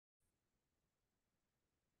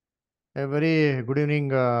A very good evening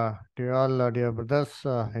to you all, dear brothers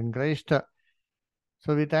in Christ.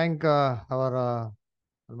 So we thank our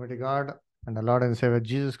Almighty God and the Lord and Savior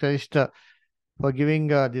Jesus Christ for giving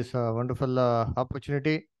this wonderful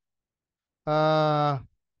opportunity uh,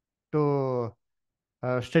 to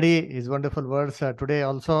study His wonderful words today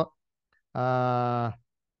also. Uh,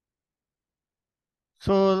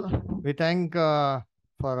 so we thank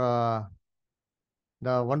for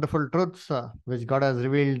the wonderful truths which God has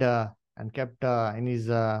revealed and kept in His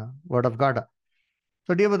Word of God.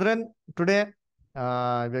 So, dear brethren, today we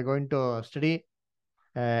are going to study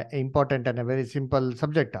important and a very simple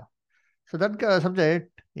subject. So, that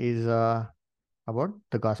subject is about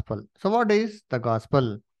the gospel. So, what is the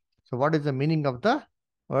gospel? So, what is the meaning of the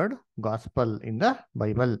word gospel in the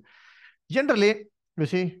Bible? Generally, you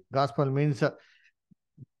see, gospel means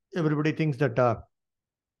everybody thinks that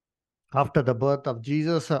after the birth of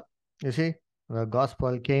Jesus, you see, the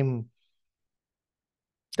gospel came.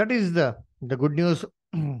 That is the good news,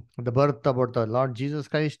 the birth about the Lord Jesus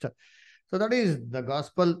Christ. So that is the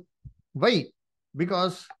gospel. Why?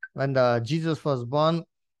 Because when the Jesus was born,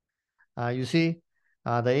 you see,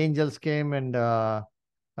 the angels came and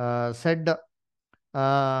said,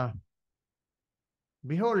 uh,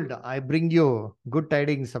 "Behold, I bring you good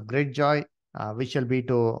tidings of great joy, which shall be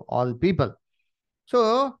to all people."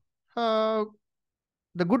 So uh,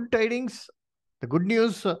 the good tidings, the good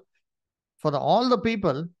news for all the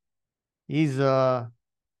people is the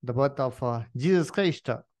birth of Jesus Christ.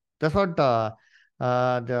 That's what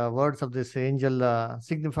the words of this angel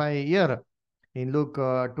signify here in Luke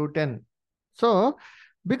 2:10. So,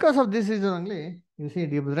 because of this reason only, you see,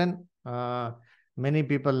 dear brethren, many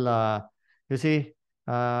people, you see,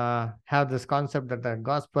 have this concept that the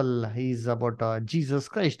gospel is about Jesus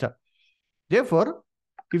Christ. Therefore,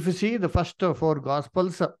 if you see the first four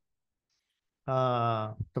gospels,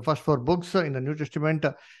 the first four books in the New Testament,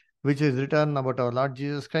 which is written about our Lord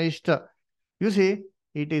Jesus Christ, you see,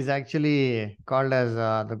 it is actually called as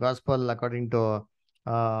the Gospel according to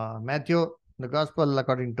Matthew, the Gospel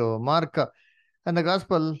according to Mark, and the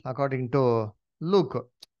Gospel according to Luke,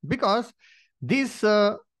 because these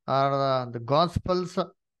are the Gospels,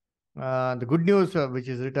 the good news which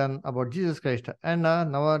is written about Jesus Christ. And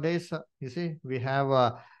nowadays, you see, we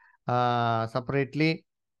have separately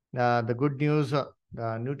the good news,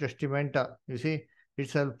 the New Testament, you see,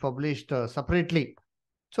 itself published separately.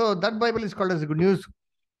 So that Bible is called as the good news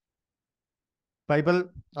Bible,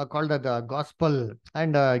 called the gospel,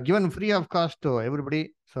 and given free of cost to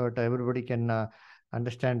everybody, so that everybody can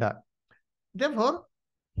understand. Therefore,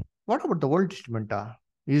 what about the Old Testament?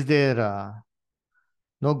 Is there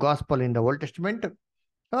no gospel in the Old Testament?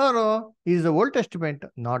 Or is the Old Testament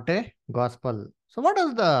not a gospel? So what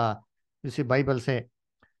does the you see Bible say?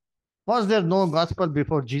 Was there no gospel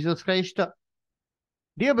before Jesus Christ?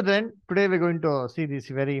 Dear brethren, today we're going to see this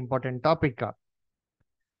very important topic.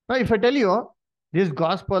 Now, if I tell you this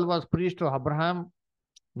gospel was preached to Abraham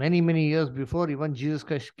many years before even Jesus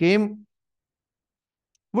Christ came,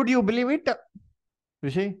 would you believe it? You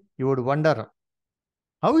see, you would wonder,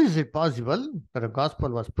 how is it possible that a gospel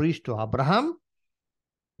was preached to Abraham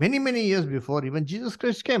many years before even Jesus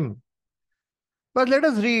Christ came? But let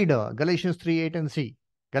us read Galatians 3:8 and see.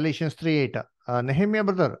 Galatians 3:8. Nehemiah,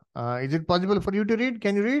 brother, is it possible for you to read?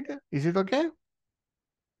 Can you read? Is it okay?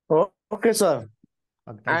 Okay, sir.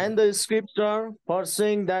 Okay, thank you. And the scripture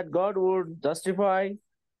foreseeing that God would justify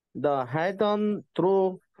the heathen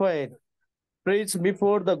through faith, preached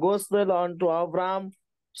before the gospel unto Abraham,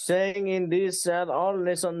 saying, "In this shall all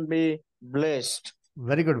nations be blessed."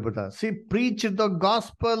 Very good, brother. See, preach the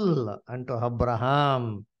gospel unto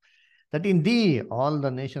Abraham, that in thee all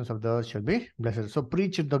the nations of the earth shall be blessed. So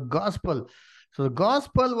preach the gospel. So the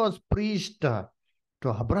gospel was preached to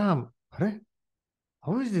Abraham.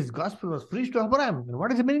 How is this gospel was preached to Abraham?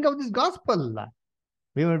 What is the meaning of this gospel?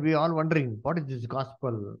 We will be all wondering, what is this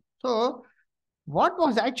gospel? So, what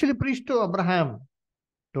was actually preached to Abraham?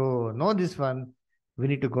 To know this one, we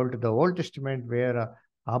need to go to the Old Testament where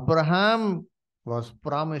Abraham was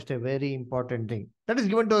promised a very important thing. That is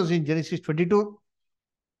given to us in Genesis 22,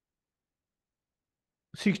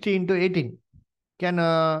 16 to 18. Can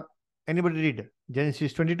anybody read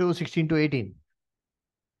Genesis 22, 16 to 18?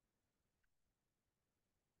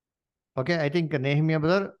 Okay, I think Nehemiah,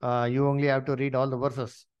 brother, you only have to read all the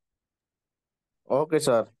verses. Okay,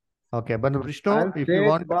 sir. Okay, but Vishnu, And if you said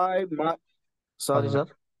want, by my... Sorry, sir.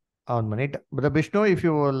 one minute. But Vishnu, if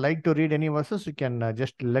you would like to read any verses, you can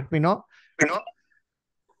just let me know.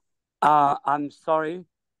 I'm sorry.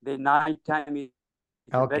 The night time is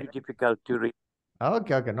Okay. very difficult to read.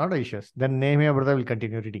 Okay, not issues. Then Nehemiah, brother, will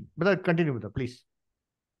continue reading. Brother, continue, brother, please.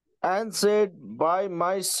 and said, By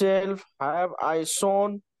myself have I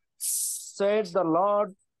sown, said the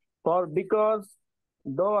Lord, for because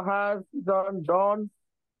thou hast done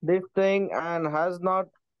this thing and hast not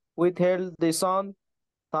withheld the son,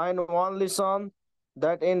 thine only son,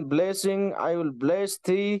 that in blessing I will bless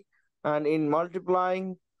thee, and in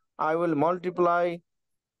multiplying I will multiply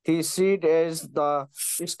his seed as the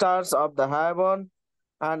stars of the heaven,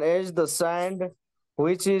 and as the sand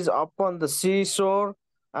which is upon the seashore,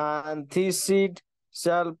 and his seed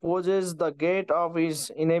shall possess the gate of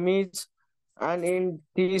his enemies, and in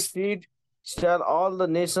his seed shall all the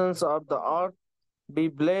nations of the earth be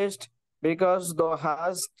blessed, because thou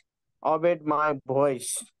hast obeyed my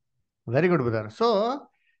voice. Very good, brother. So,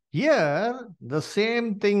 here, the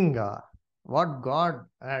same thing, what God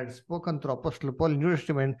had spoken through Apostle Paul in New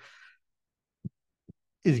Testament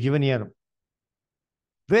is given here,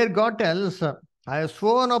 where God tells, I have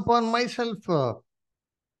sworn upon myself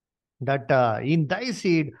that in thy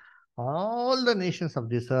seed all the nations of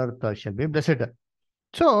this earth shall be blessed.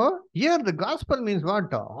 So, here the gospel means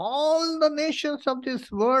what? All the nations of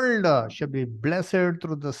this world shall be blessed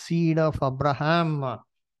through the seed of Abraham. Now,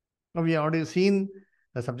 we have already seen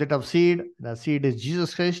the subject of seed. The seed is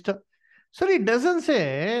Jesus Christ. So, it doesn't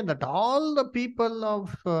say that all the people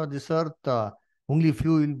of this earth, only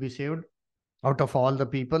few will be saved out of all the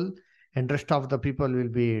people, and rest of the people will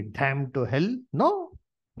be damned to hell. No,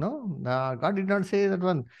 no, God did not say that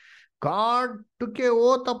one. God took a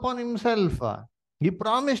oath upon himself. He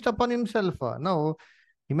promised upon himself. Now,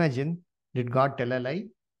 imagine, did God tell a lie?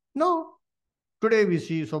 No. Today we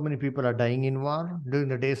see so many people are dying in war. During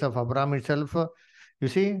the days of Abraham itself, you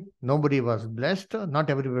see, nobody was blessed. Not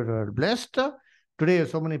everybody were blessed. Today,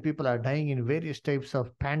 so many people are dying in various types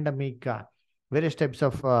of pandemic, various types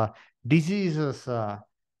of diseases.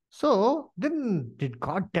 So, then did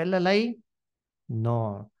God tell a lie?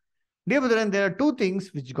 No. Dear brethren, there are two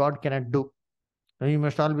things which God cannot do. Now you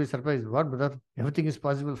must all be surprised. What, brother? Everything is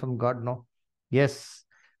possible from God, no? Yes.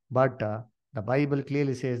 But the Bible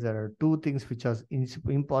clearly says there are two things which are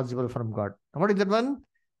impossible from God. And what is that one?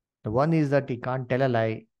 The one is that he can't tell a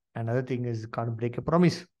lie. Another thing is he can't break a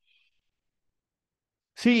promise.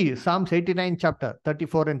 See, Psalms 89, chapter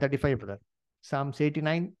 34 and 35, brother. Psalms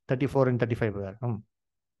 89, 34 and 35, brother.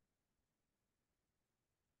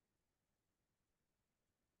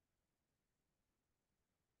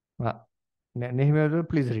 Nehemiah,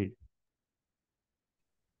 please read.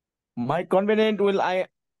 My covenant will I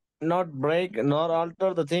not break nor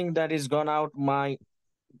alter the thing that is gone out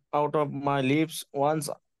of my lips. Once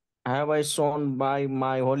have I sworn by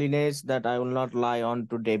my holiness that I will not lie on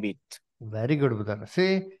to David. Very good, brother.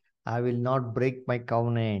 Say, I will not break my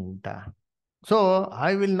covenant. So,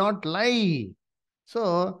 I will not lie.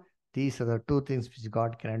 So, these are the two things which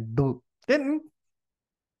God cannot do. Then,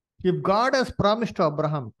 if God has promised to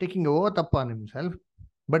Abraham, taking an oath upon himself,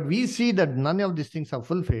 but we see that none of these things are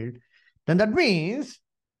fulfilled, then that means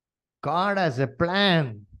God has a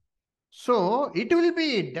plan. So, it will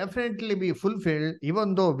be definitely be fulfilled,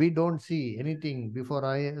 even though we don't see anything before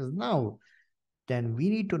our eyes now. Then we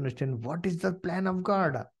need to understand what is the plan of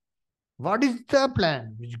God. What is the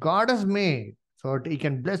plan which God has made so that He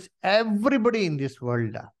can bless everybody in this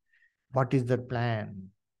world? What is that plan?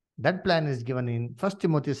 That plan is given in 1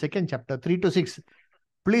 Timothy 2nd chapter 3 to 6.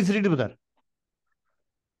 Please read, brother.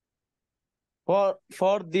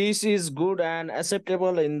 For this is good and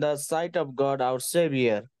acceptable in the sight of God our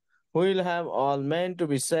Savior, who will have all men to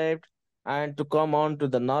be saved and to come on to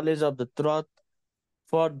the knowledge of the truth.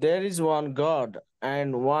 For there is one God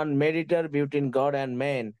and one mediator between God and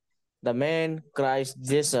man, the man Christ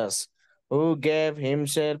Jesus, who gave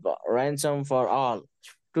himself ransom for all,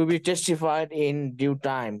 to be testified in due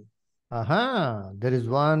time. Aha, there is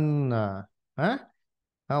one, huh?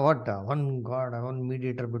 What? One God, one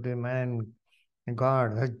mediator between man and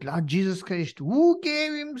God, Lord Jesus Christ, who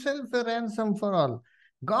gave himself a ransom for all.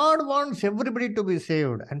 God wants everybody to be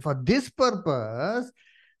saved. And for this purpose,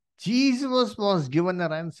 Jesus was given a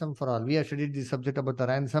ransom for all. We have studied the subject about the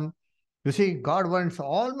ransom. You see, God wants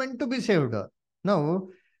all men to be saved. Now,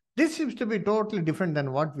 this seems to be totally different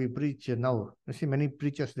than what we preach now. You see, many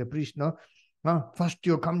preachers, they preach now, first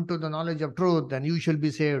you come to the knowledge of truth, then you shall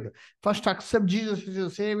be saved. First accept Jesus as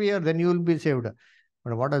your Savior, then you will be saved.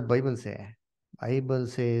 But what does Bible say? Bible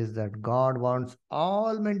says that God wants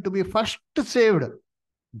all men to be first saved,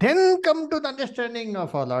 then come to the understanding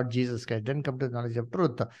of our Lord Jesus Christ, then come to the knowledge of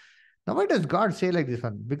truth. Now, why does God say like this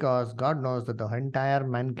one? Because God knows that the entire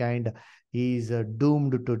mankind is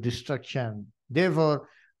doomed to destruction. Therefore,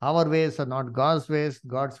 our ways are not God's ways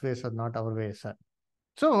are not our ways.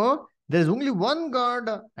 So, There is only one God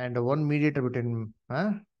and one mediator between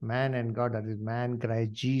man and God, that is man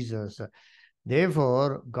Christ Jesus.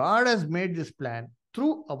 Therefore, God has made this plan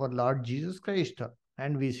through our Lord Jesus Christ.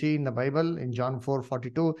 And we see in the Bible in John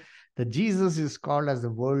 4:42 that Jesus is called as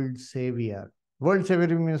the world savior. World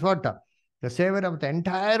savior means what? The savior of the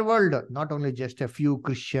entire world, not only just a few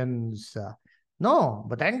Christians. No,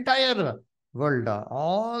 but the entire world,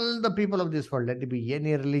 all the people of this world, let it be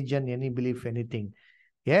any religion, any belief, anything.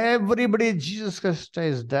 Everybody, Jesus Christ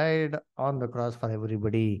has died on the cross for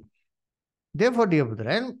everybody. Therefore, dear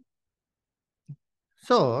brethren,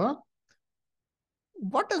 so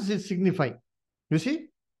what does it signify? You see,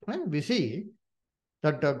 we see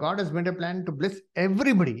that God has made a plan to bless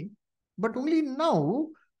everybody, but only now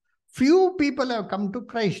few people have come to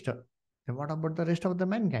Christ. Then what about the rest of the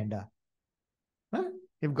mankind? Huh?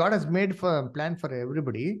 If God has made a plan for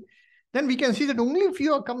everybody, then we can see that only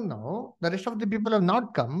few have come now. The rest of the people have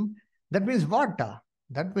not come. That means what?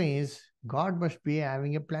 That means God must be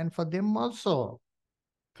having a plan for them also.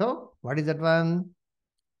 So, what is that one?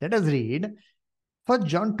 Let us read 1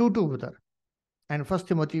 John 2:2 brother, and 1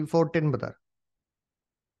 Timothy 4:10 brother.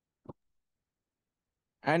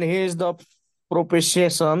 And he is the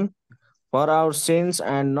propitiation for our sins,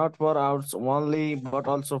 and not for ours only, but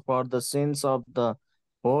also for the sins of the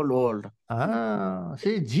whole world.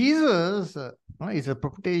 See, Jesus is a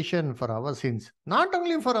propitiation for our sins, not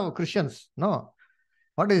only for our Christians. No,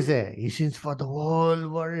 what is it? He sins for the whole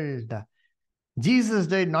world. Jesus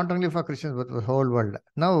died not only for Christians but for the whole world.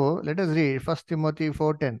 Now let us read 1 Timothy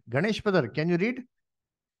 4:10. Ganesh brother, can you read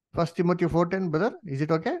 1 Timothy 4:10, brother? Is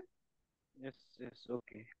it okay? Yes,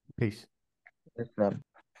 okay. Please. Yes, sir.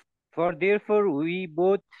 For therefore we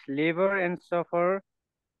both labor and suffer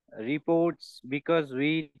reports because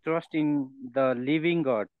we trust in the living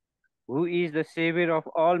God, who is the Savior of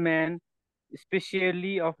all men,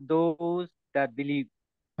 especially of those that believe.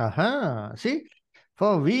 See,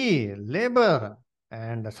 for we labor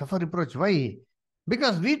and suffer reproach. Why?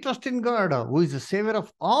 Because we trust in God, who is the Savior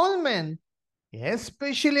of all men,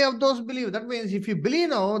 especially of those believe. That means if you believe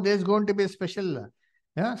now, there's going to be a special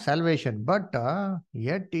salvation. But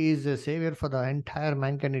yet he is a Savior for the entire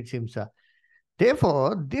mankind, it seems.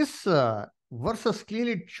 Therefore, this verses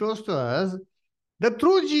clearly shows to us that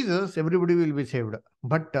through Jesus, everybody will be saved.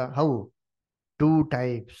 But how? Two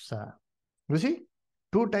types. You see,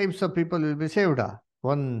 two types of people will be saved.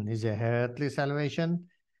 One is a earthly salvation,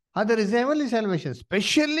 other is a heavenly salvation.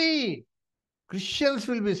 Especially Christians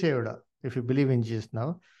will be saved if you believe in Jesus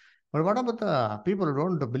now. But what about the people who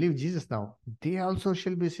don't believe Jesus now? They also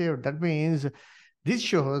shall be saved. That means this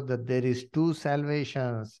shows that there is two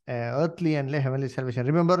salvations, earthly and heavenly salvation.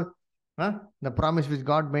 Remember the promise which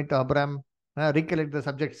God made to Abraham? Recollect the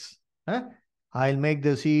subjects. I'll make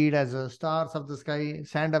the seed as the stars of the sky,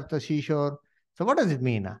 sand of the seashore. So what does it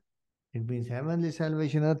mean? It means heavenly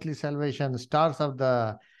salvation, earthly salvation. Stars of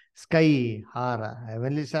the sky are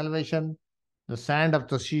heavenly salvation. The sand of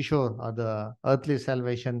the seashore are the earthly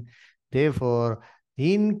salvation. Therefore,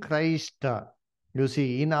 in Christ, you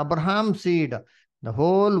see, in Abraham's seed, the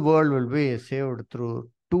whole world will be saved through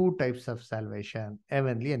two types of salvation,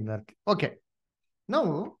 heavenly and earthly. Okay.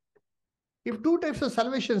 Now, if two types of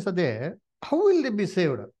salvations are there, how will they be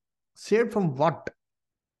saved? Saved from what?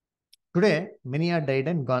 Today, many are died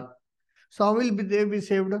and gone. So how will they be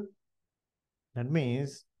saved? That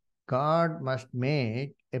means God must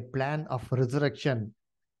make a plan of resurrection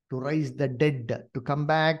to raise the dead, to come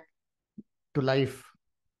back to life,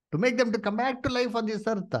 to make them to come back to life on this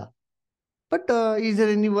earth. But is there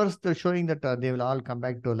any verse showing that they will all come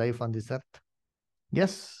back to life on this earth?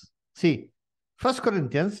 Yes. See, 1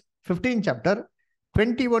 Corinthians 15 chapter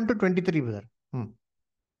 21 to 23, brother.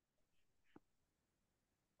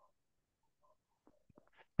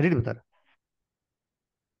 Read, brother.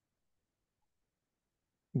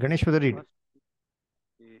 Ganesh, brother, read.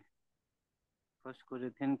 First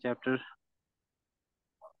Corinthians chapter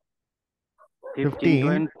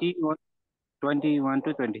 15, 21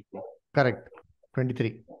 to 23. Correct.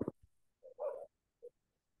 23.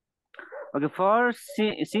 Okay, for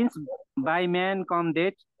since by man come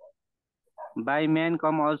death, by man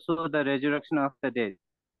come also the resurrection of the dead.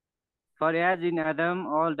 For as in Adam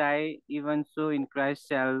all die, even so in Christ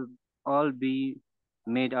shall all be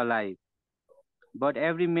made alive. But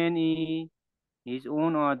every man in his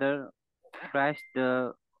own order, Christ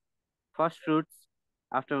the first fruits,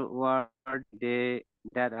 afterward they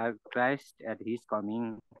that are Christ at his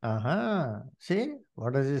coming. See,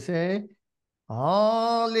 what does he say?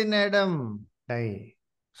 All in Adam die.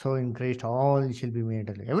 So in Christ all shall be made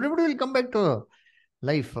alive. Everybody will come back to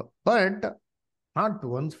life, but not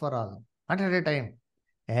once for all, not at a time.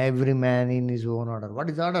 Every man in his own order. What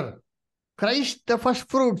is order? Christ, the first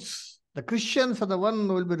fruits. The Christians are the one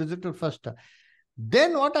who will be resurrected first.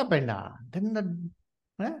 Then what happened? Then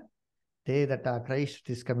the day that Christ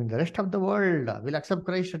is coming, the rest of the world will accept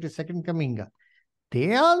Christ at his second coming.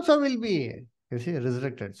 They also will be, you see,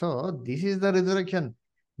 resurrected. So this is the resurrection.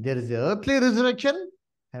 There is the earthly resurrection,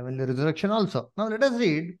 heavenly resurrection also. Now let us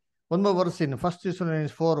read one more verse in 1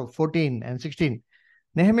 Thessalonians 4, 14 and 16.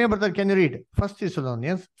 Nehemiah brother, can you read 1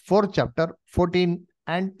 Thessalonians 4 chapter 14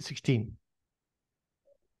 and 16?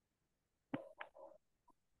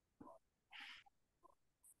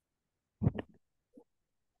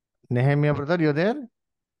 Nehemiah brother, you there?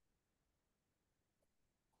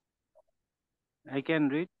 I can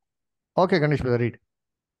read Okay, Ganesh brother, read.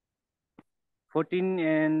 14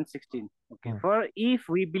 and 16. Okay. For if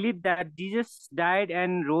we believe that Jesus died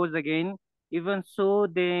and rose again, even so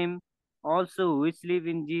them also which live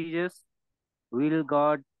in Jesus will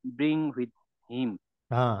God bring with him.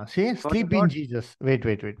 See, For sleep the in Lord, Jesus. Wait,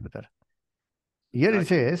 brother. Here it okay.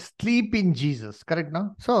 says sleep in Jesus. Correct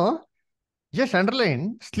now? So just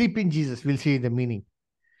underline sleep in Jesus. We'll see the meaning.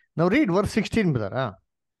 Now read verse 16, brother.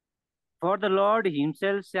 For the Lord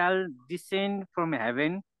himself shall descend from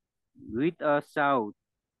heaven with a shout,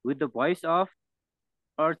 with the voice of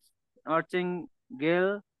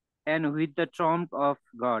archangel, and with the trump of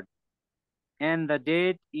God. And the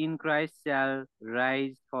dead in Christ shall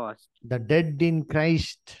rise first. The dead in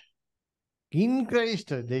Christ,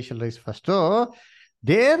 they shall rise first. So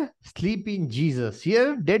there, sleep in Jesus.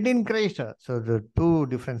 Here, dead in Christ. So the two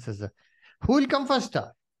differences. Who will come first?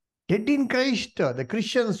 Dead in Christ. The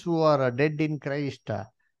Christians who are dead in Christ.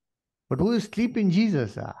 But who is sleep in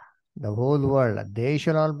Jesus? The whole world. They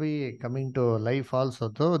shall all be coming to life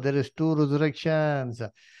also. So there is two resurrections,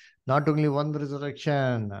 not only one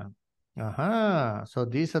resurrection. So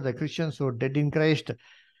these are the Christians who are dead in Christ.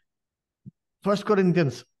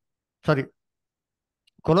 Colossians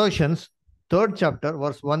 3rd chapter,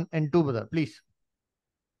 verse 1 and 2, brother, please.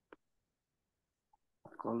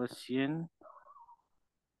 Colossians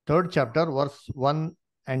 3rd chapter, verse 1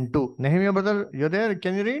 and 2. Nehemiah, brother, you're there?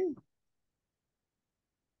 Can you read?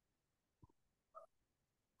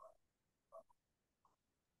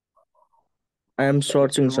 I am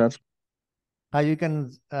searching, sir. You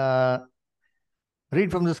can read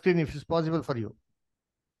from the screen if it's possible for you.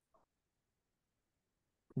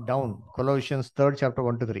 Down. Colossians 3rd chapter,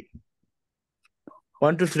 1 to 3.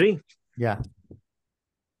 1 to 3. Yeah.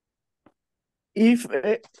 If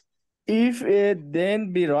a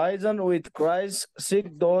then be risen with Christ,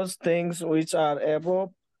 seek those things which are above,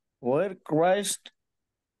 where Christ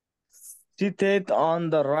sitteth on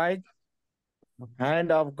the right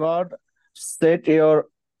hand of God. Set your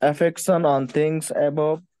affection on things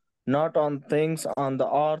above, not on things on the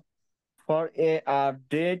earth, for ye are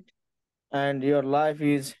dead, and your life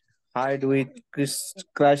is hid with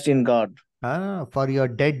Christ in God. For your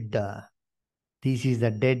dead. This is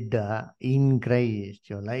the dead in Christ.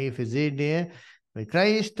 Your life is in with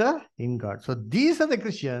Christ in God. So these are the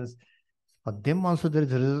Christians. For them also there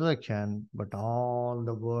is a resurrection, but all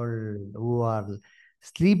the world who are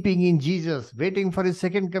sleeping in Jesus, waiting for his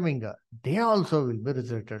second coming, they also will be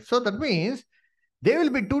resurrected. So that means there will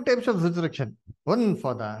be two types of resurrection. One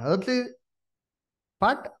for the earthly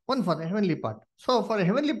part, one for the heavenly part. So for a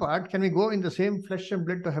heavenly part, can we go in the same flesh and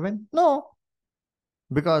blood to heaven? No.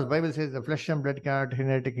 Because Bible says the flesh and blood cannot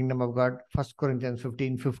inherit the kingdom of God. 1 Corinthians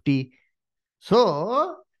 15:50.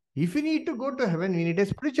 So if we need to go to heaven, we need a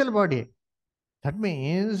spiritual body. That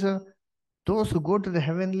means those who go to the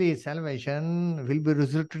heavenly salvation will be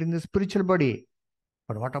resurrected in the spiritual body.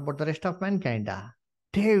 But what about the rest of mankind?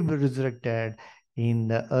 They will be resurrected in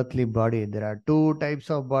the earthly body. There are two types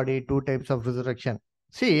of body, two types of resurrection.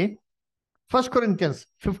 See, 1 Corinthians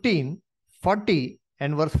 15:40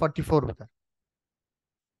 and verse 44.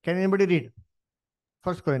 Can anybody read?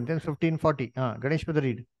 1 Corinthians 15:40. Ganesh Brother,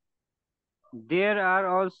 read. There are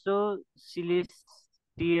also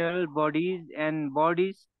celestial bodies and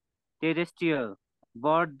bodies terrestrial,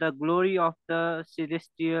 but the glory of the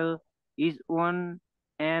celestial is one,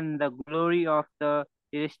 and the glory of the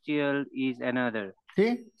terrestrial is another.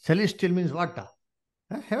 See, celestial means what?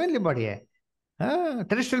 Heavenly body.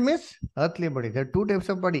 Terrestrial means earthly body. There are two types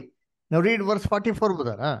of body. Now read verse 44,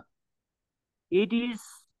 brother. It is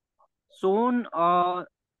shown a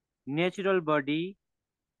natural body,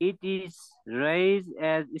 it is raised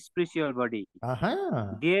as spiritual body.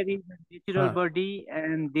 There is a natural body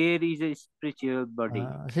and there is a spiritual body.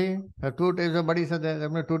 See, the two types of bodies are there.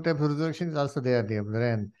 There are two types of resurrections also there.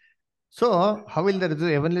 And so, how will the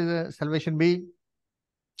heavenly salvation be?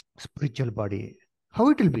 Spiritual body. How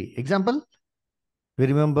it will be? Example? We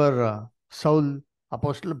remember Saul,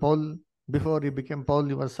 Apostle Paul. Before he became Paul,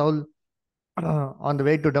 he was Saul. On the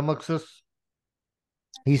way to Damascus,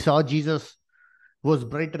 he saw Jesus was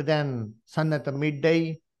brighter than sun at the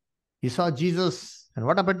midday. He saw Jesus, and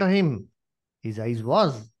what happened to him? His eyes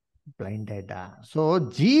was blinded. So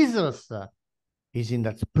Jesus is in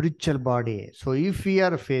that spiritual body. So if we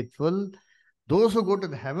are faithful, those who go to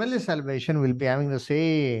the heavenly salvation will be having the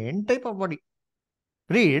same type of body.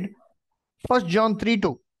 Read 1 John 3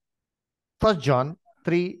 2. 1 John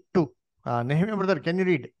 3 2. Nehemiah brother, can you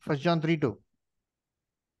read 1 John 3 2?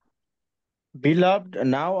 Beloved,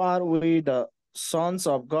 now are we the sons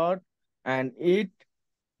of God, and it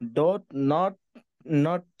doth not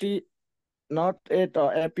yet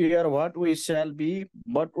appear what we shall be,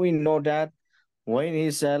 but we know that when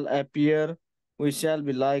he shall appear, we shall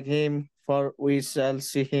be like him, for we shall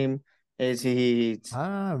see him as he is.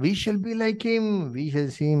 We shall be like him. We shall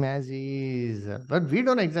see him as he is. But we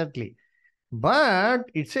don't exactly. But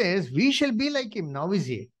it says we shall be like him. Now is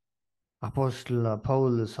he? Apostle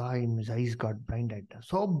Paul saw him, his eyes got blinded.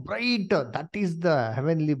 So bright, that is the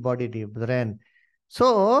heavenly body, dear brethren.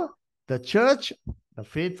 So the church, the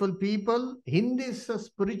faithful people in this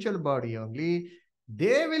spiritual body only,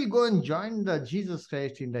 they will go and join the Jesus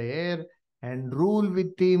Christ in the air and rule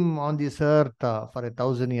with him on this earth for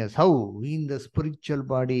 1,000 years. How? In the spiritual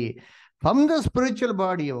body. From the spiritual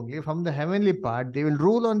body only, from the heavenly part, they will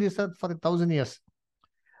rule on this earth for 1,000 years.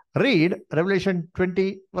 Read Revelation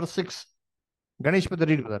 20, verse 6. Ganesh Pata,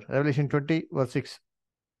 read brother. Revelation 20, verse 6.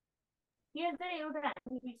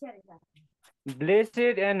 Blessed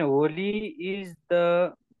and holy is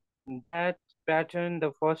the that pattern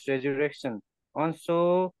the first resurrection. On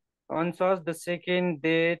such the second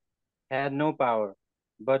death had no power,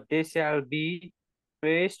 but they shall be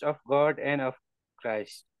praised of God and of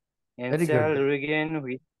Christ, and Very shall good. reign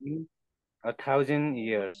with him 1,000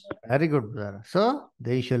 years. Very good, brother. So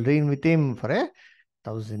they shall reign with him for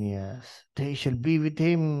 1,000 years. They shall be with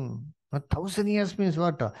him. 1,000 years means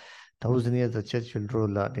what? 1,000 years the church will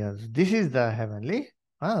rule. Yes. This is the heavenly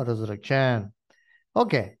resurrection.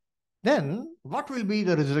 Okay. Then what will be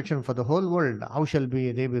the resurrection for the whole world? How shall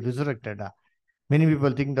they be resurrected? Many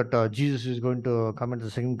people think that Jesus is going to come at the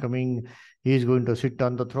second coming. He is going to sit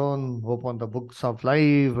on the throne, open the books of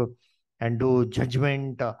life, and do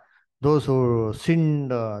judgment. Those who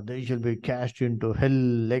sinned, they shall be cast into hell,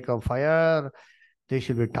 lake of fire. They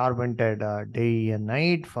shall be tormented day and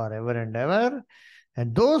night forever and ever.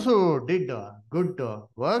 And those who did good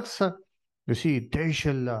works, you see, they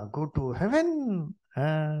shall go to heaven.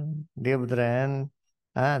 Dear brethren,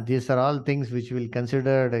 these are all things which we'll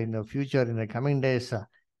consider in the future, in the coming days.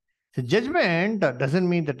 So judgment doesn't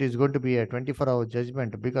mean that it's going to be a 24-hour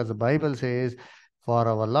judgment, because the Bible says, for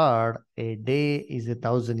our Lord, a day is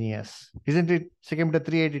 1,000 years. Isn't it? 2 Peter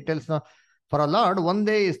 3:8, it tells now, for our Lord, one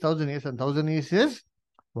day is 1,000 years, and 1,000 years is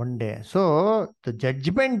one day. So the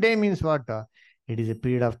judgment day means what? It is a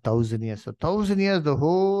period of 1,000 years. So 1,000 years, the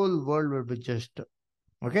whole world will be judged.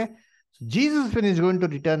 Okay? So Jesus, when he's going to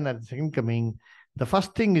return at the second coming, the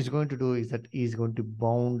first thing he's going to do is that he's going to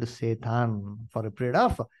bound Satan for a period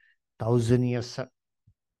of 1,000 years.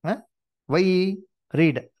 Huh? Why?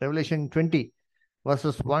 Read Revelation 20,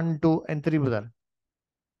 verses 1, 2, and 3, brother.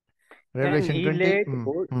 And Revelation he 20. laid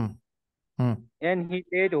and he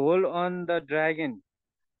laid hold on the dragon,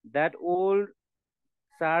 that old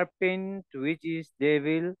serpent which is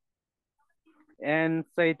devil and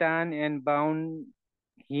Satan, and bound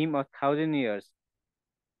him 1,000 years,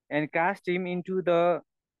 and cast him into the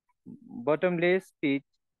bottomless pit,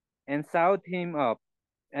 and shut him up,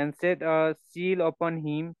 and set a seal upon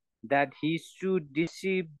him, that he should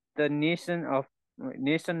deceive the nation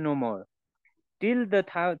no more, till the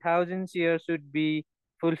 1,000 years should be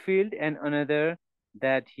fulfilled, and another,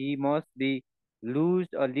 that he must be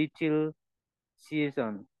loosed a little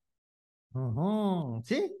season.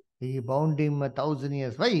 See, he bound him 1,000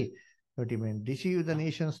 years. Why? What do you mean? Deceive the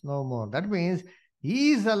nations no more. That means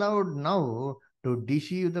he is allowed now to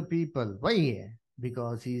deceive the people. Why?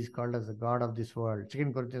 Because he is called as the God of this world.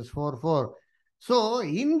 2 Corinthians 4:4. So,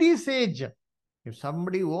 in this age, if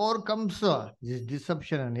somebody overcomes this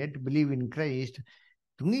deception and yet believe in Christ,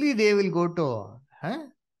 only they will go to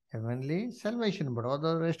heavenly salvation. But all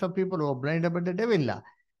the rest of people who are blinded by the devil,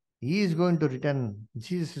 he is going to return.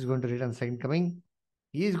 Jesus is going to return second coming.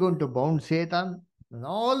 He is going to bound Satan. And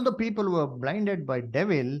all the people who are blinded by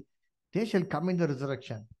devil, they shall come in the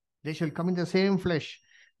resurrection. They shall come in the same flesh,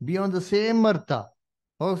 be on the same earth.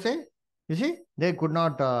 Oh, say, you see, they could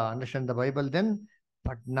not understand the Bible then,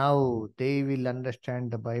 but now they will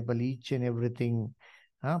understand the Bible, each and everything.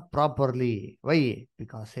 properly. Why?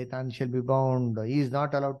 Because Satan shall be bound. He is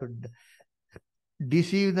not allowed to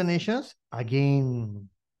deceive the nations again.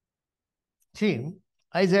 See,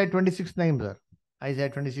 Isaiah 26:9, brother. Isaiah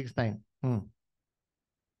 26:9.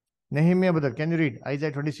 Nehemiah, brother, can you read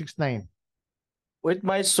Isaiah 26:9? With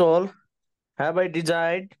my soul have I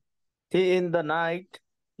desired thee in the night.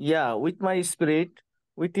 Yeah, with my spirit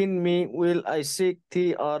within me will I seek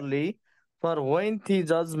thee early. For when thy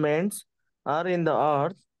judgments are in the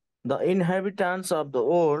earth, the inhabitants of the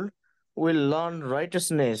world will learn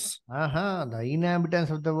righteousness. The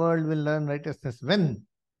inhabitants of the world will learn righteousness. When?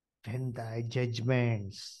 When thy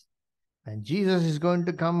judgments. And Jesus is going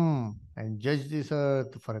to come and judge this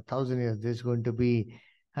earth for 1,000 years. There's going to be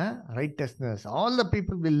righteousness. All the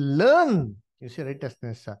people will learn, you see,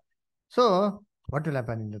 righteousness. So, what will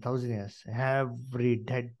happen in the 1,000 years? Every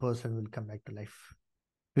dead person will come back to life.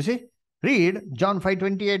 You see? Read John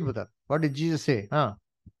 5:28, brother. What did Jesus say? John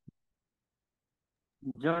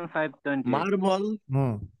 5:28. Marvel,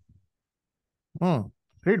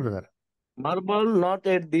 Read, brother. marvel not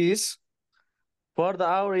at this, for the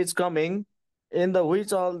hour is coming, in the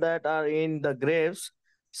which all that are in the graves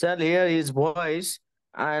shall hear his voice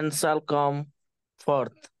and shall come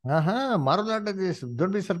forth. Marvel not at this.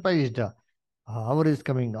 Don't be surprised. Hour is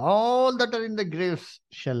coming. All that are in the graves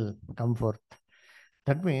shall come forth.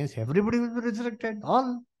 That means everybody will be resurrected.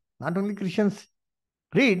 All, not only Christians.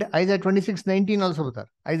 Read Isaiah 26:19 also, brother.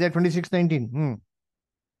 Isaiah 26:19.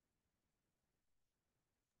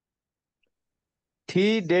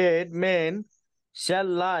 The dead men shall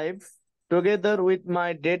live together with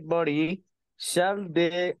my dead body, shall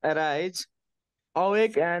they arise,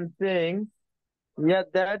 awake and sing,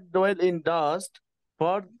 yet that dwell in dust,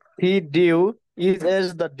 for the dew is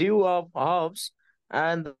as the dew of herbs,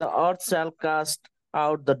 and the earth shall cast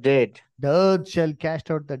out the dead. The earth shall cast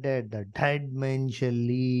out the dead men shall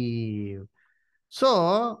live.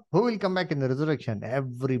 So, who will come back in the resurrection?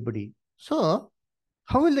 Everybody. So,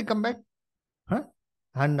 how will they come back?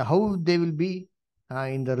 And how they will be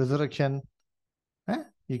in the resurrection?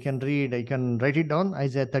 You can read, I can write it down.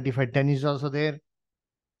 Isaiah 35:10 is also there.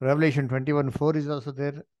 Revelation 21:4 is also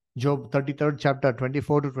there. Job 33rd chapter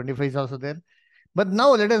 24 to 25 is also there. But now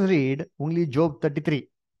let us read only Job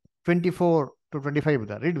 33:24 to 25.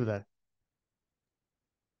 Read with that.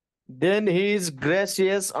 Then he is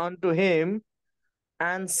gracious unto him,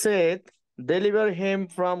 and saith, deliver him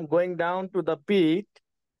from going down to the pit.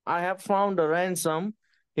 I have found a ransom.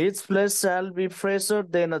 His flesh shall be fresher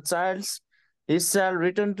than a child's. He shall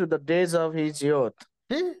return to the days of his youth.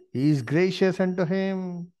 See? He is gracious unto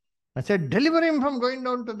him. I said, deliver him from going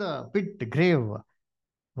down to the pit, the grave.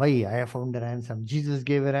 Why? I have found a ransom. Jesus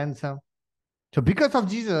gave a ransom. So because of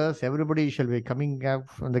Jesus, everybody shall be coming out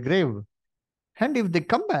from the grave. And if they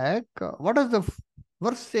come back, what does the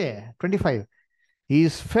verse say? 25.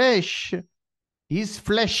 His flesh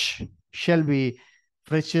shall be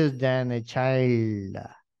fresher than a child.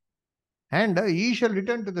 And he shall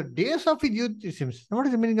return to the days of his youth, it seems. What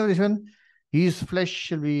is the meaning of this one? His flesh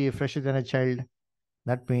shall be fresher than a child.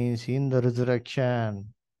 That means in the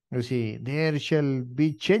resurrection, you see, there shall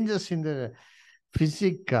be changes in the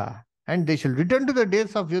physique, and they shall return to the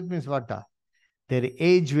days of youth, means what? Their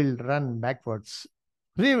age will run backwards.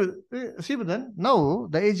 See, but then now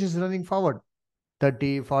the age is running forward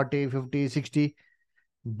 30, 40, 50, 60.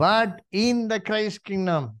 But in the Christ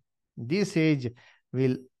kingdom, this age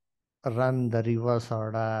will run the reverse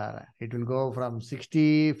order. It will go from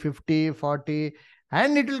 60, 50, 40,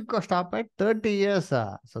 and it will stop at 30 years.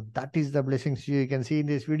 So that is the blessings you can see in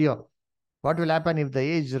this video. What will happen if the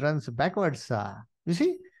age runs backwards? You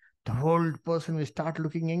see, the old person will start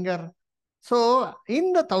looking younger. So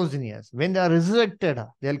in the 1,000 years, when they are resurrected,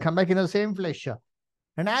 they'll come back in the same flesh.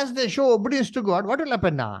 And as they show obedience to God, what will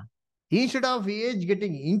happen now? Instead of age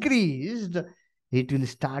getting increased, it will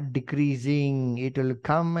start decreasing. It will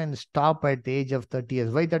come and stop at the age of 30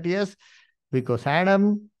 years. Why 30 years? Because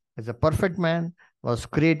Adam, as a perfect man, was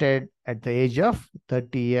created at the age of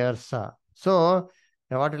 30 years. So,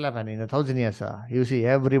 what will happen in 1,000 years? You see,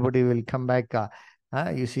 everybody will come back,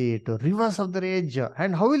 you see, to reverse of their age.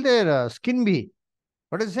 And how will their skin be?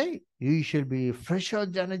 What does it say? You shall be fresher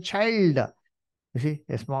than a child. You see,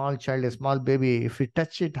 a small child, a small baby, if we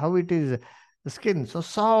touch it, how it is, the skin so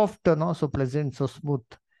soft, no, so pleasant, so smooth.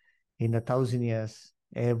 In 1,000 years,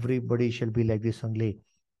 everybody shall be like this only.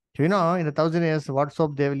 So, in 1,000 years, what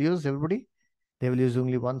soap they will use, everybody? They will use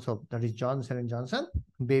only one soap, that is Johnson & Johnson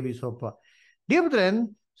baby soap. Dear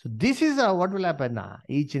brethren, so this is what will happen.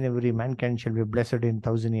 Each and every mankind shall be blessed in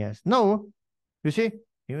 1,000 years. Now, you see,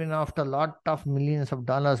 even after a lot of millions of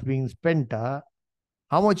dollars being spent,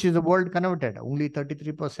 How much is the world converted? Only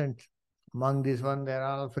 33%. Among this one, there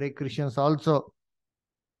are fake Christians also.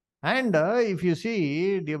 And if you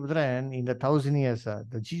see, dear brethren, in the 1,000 years,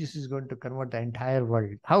 the Jesus is going to convert the entire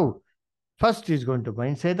world. How? First, he's going to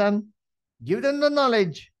bind Satan, give them the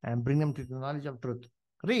knowledge, and bring them to the knowledge of truth.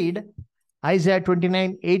 Read Isaiah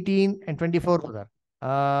 29, 18 and 24, brother.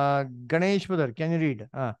 Ganesh, brother, can you read?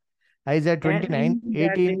 Isaiah And 29, in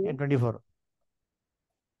that 18 day, and 24.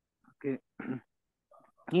 okay,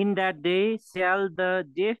 in that day shall the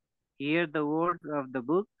deaf hear the words of the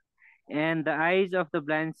book, and the eyes of the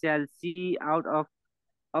blind shall see out of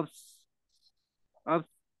obs-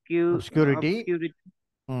 Obscurity. obscurity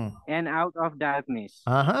Hmm. and out of darkness.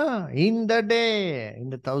 In the day, in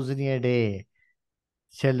the 1,000-year day,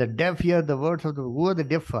 shall the deaf hear the words of the who are the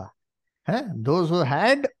deaf? Those who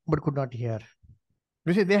had but could not hear.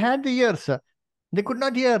 You see, they had the ears, they could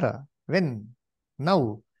not hear. When?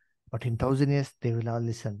 Now. But in 1,000 years, they will all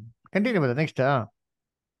listen. Continue with the next.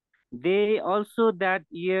 They also that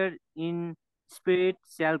hear in spirit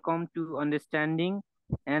shall come to understanding,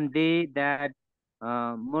 and they that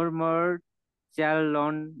murmur shall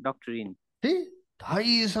learn doctrine. See, the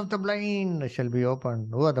eyes of the blind shall be opened.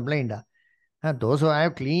 Who are the blind? Those who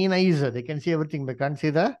have clean eyes, they can see everything, but can't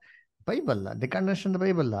see the Bible. They can't understand the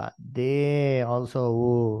Bible. They also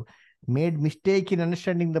who made mistake in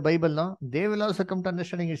understanding the Bible, no? They will also come to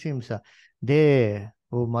understanding, it seems. They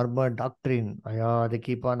who murmur doctrine, they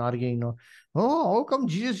keep on arguing, no? Oh, how come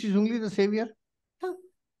Jesus is only the Savior? Huh?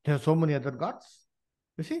 There are so many other gods.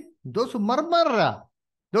 You see, those who murmur,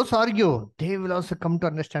 those who argue, they will also come to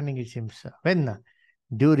understanding, it seems. When?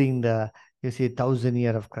 During the, you see, 1,000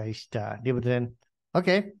 year of Christ. Then,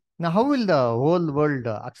 okay, now how will the whole world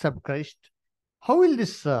accept Christ? How will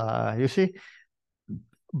this, you see,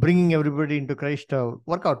 bringing everybody into Christ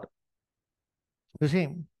work out? You see,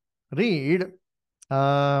 read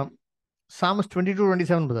uh, Psalms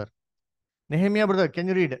 22:27, brother. Nehemiah, brother, can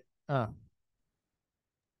you read?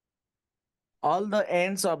 All the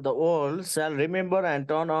ends of the world shall remember and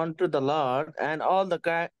turn unto the Lord, and all the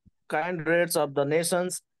kindreds of the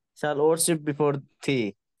nations shall worship before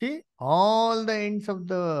thee. See, all the ends of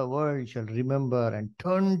the world shall remember and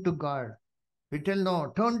turn to God. We tell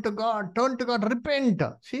no, turn to God, repent.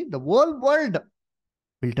 See, the whole world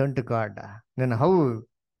will turn to God. Then how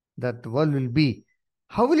that world will be?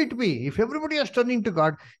 How will it be? If everybody is turning to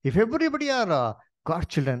God, if everybody are God's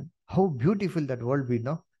children, how beautiful that world be,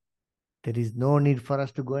 no? There is no need for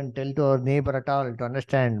us to go and tell to our neighbor at all to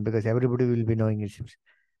understand because everybody will be knowing it.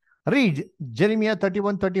 Read Jeremiah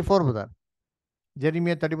 31:34, brother.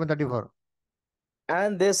 Jeremiah 31:34.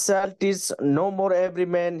 And they shall teach no more every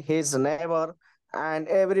man his neighbor, and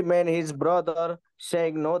every man his brother,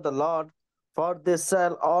 saying, Know the Lord, for they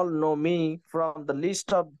shall all know me, from the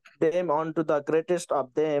least of them unto the greatest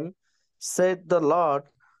of them, saith the Lord,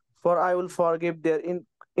 for I will forgive their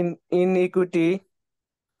iniquity,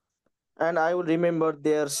 and I will remember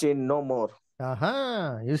their sin no more.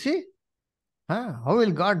 You see? How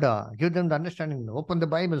will God give them the understanding? Open the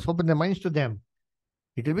Bibles, open the minds to them.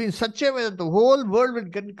 It will be in such a way that the whole world will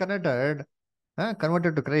get converted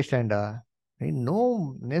to Christ, and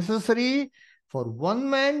no necessary for one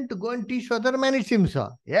man to go and teach other man, it seems.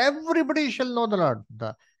 Everybody shall know the Lord.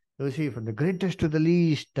 You see, from the greatest to the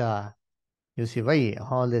least, you see why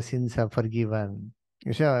all the sins are forgiven.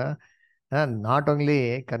 You see, not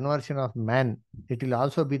only conversion of man, it will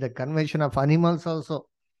also be the conversion of animals also.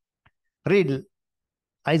 Read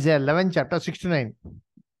Isaiah 11, chapter 69.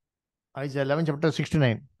 Isaiah 11, chapter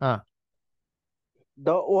 69.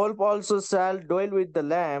 The wolf also shall dwell with the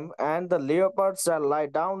lamb, and the leopard shall lie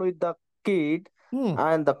down with the kid, Hmm.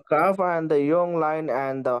 and the calf and the young lion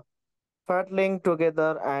and the fatling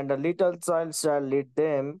together, and a little child shall lead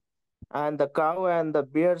them, and the cow and the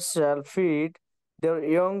bear shall feed, their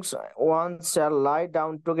young ones shall lie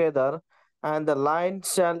down together, and the lion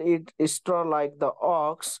shall eat straw like the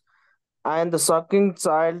ox, and the sucking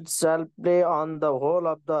child shall play on the hole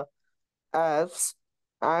of the asps,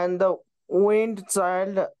 and the weaned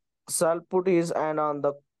child shall put his hand on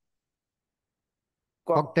the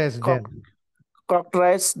cock, Cocktails cock, then.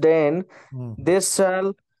 cockatrice den. Hmm. They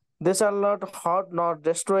shall not hurt nor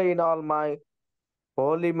destroy in all my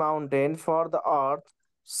holy mountain, for the earth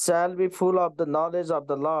shall be full of the knowledge of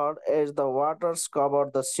the Lord as the waters cover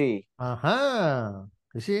the sea.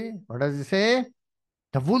 You see, what does it say?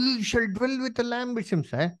 The wolf shall dwell with the lamb, it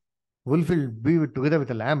seems. Wolf will be together with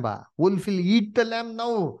the lamb. Wolf will eat the lamb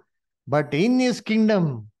now. But in his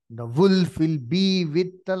kingdom, the wolf will be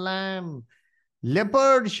with the lamb.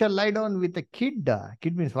 Leopard shall lie down with a kid.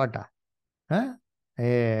 Kid means what?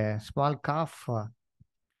 A small calf.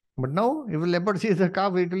 But now, if a leopard sees a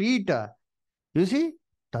calf, it will eat. You see,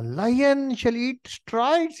 the lion shall eat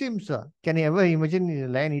straw, it seems. Can you ever imagine a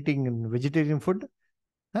lion eating vegetarian food?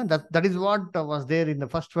 That is what was there in the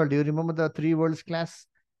first world. Do you remember the three worlds class?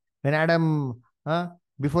 When Adam,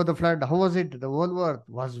 before the flood, how was it? The whole earth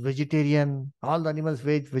was vegetarian. All the animals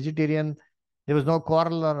vegetarian. There was no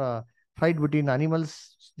quarrel or fight between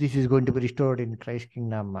animals. This is going to be restored in Christ's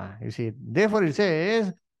kingdom. You see, therefore it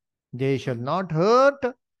says, they shall not hurt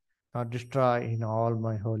nor destroy in all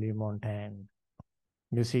my holy mountain.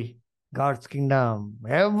 You see, God's kingdom,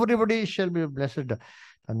 everybody shall be blessed.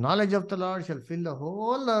 The knowledge of the Lord shall fill the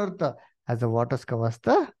whole earth as the waters covers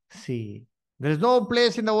the sea. There is no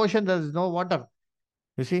place in the ocean, there is no water.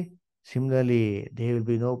 You see, similarly, there will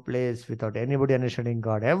be no place without anybody understanding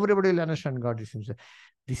God. Everybody will understand God. It seems.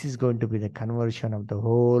 This is going to be the conversion of the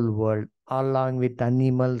whole world, along with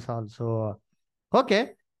animals also.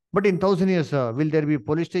 Okay, but in 1,000 years, will there be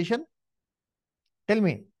police station? Tell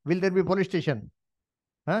me, will there be police station?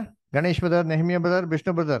 Huh? Ganesh brother, Nehemiah brother,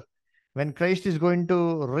 Vishnu brother. When Christ is going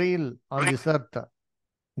to rule on this earth,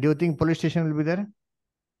 do you think police station will be there?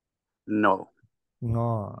 No.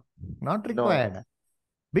 No, not No. required.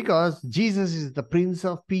 Because Jesus is the Prince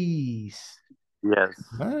of Peace. Yes.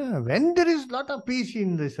 When there is lot of peace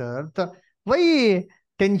in this earth, why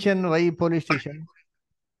tension, why police station?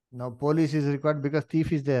 Now police is required because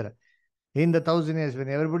thief is there. In the 1,000 years, when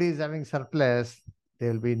everybody is having surplus,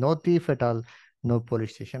 there will be no thief at all, no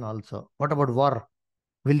police station also. What about war?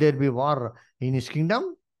 Will there be war in his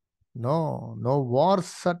kingdom? No, no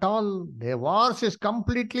wars at all. The wars is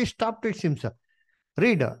completely stopped, it seems.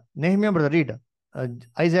 Read, Nehemiah brother, read.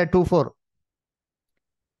 Isaiah 2:4.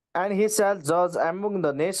 And he shall judge among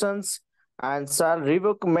the nations, and shall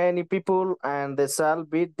rebuke many people, and they shall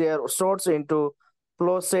beat their swords into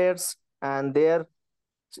plowshares, and their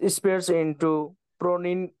spears into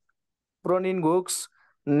pruning hooks.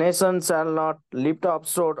 Nation shall not lift up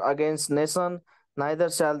sword against nation, neither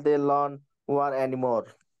shall they learn war anymore.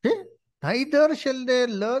 Okay? Neither shall they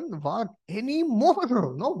learn war any more.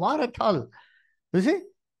 No war at all. You see?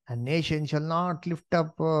 A nation shall not lift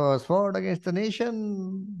up a sword against the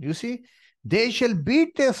nation. You see? They shall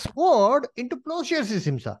beat their sword into plowshares, it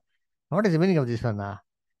seems. What is the meaning of this one?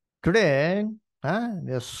 Today,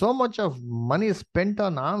 there's so much of money spent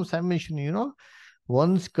on arms ammunition, you know.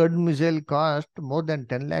 One Scud missile cost more than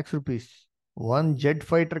 10 lakhs rupees. One jet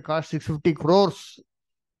fighter cost 650 crores.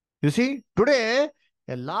 You see, today,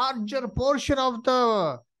 a larger portion of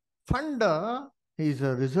the fund is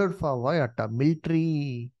reserved for what?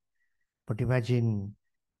 Military. But imagine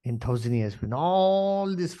in 1,000 years, when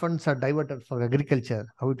all these funds are diverted for agriculture,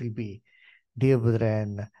 how it will be. Dear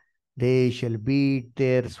brethren, they shall beat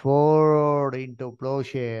their sword into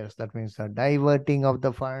plowshares. That means diverting of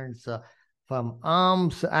the funds from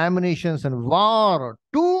arms, ammunitions, and war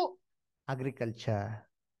to agriculture.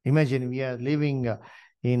 Imagine we are living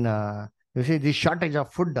in, you see, this shortage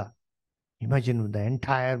of food. Imagine the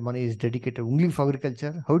entire money is dedicated only for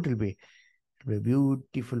agriculture. How it will be? It will be a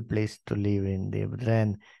beautiful place to live in.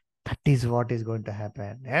 Then that is what is going to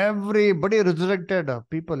happen. Everybody resurrected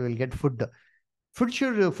people will get food. Food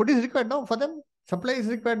is required now for them. Supply is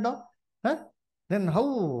required now. Huh? Then how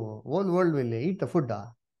whole world will eat the food?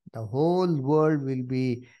 The whole world will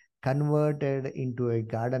be converted into a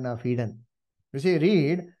garden of Eden. You see,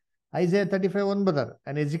 read Isaiah 35:1 brother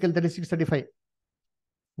and Ezekiel 36:35.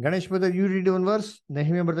 Ganesh brother, you read one verse.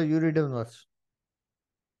 Nehemiah brother, you read one verse.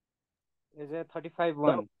 Isaiah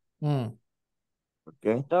 35:1.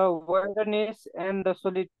 Okay. The wilderness and the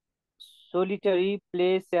solitary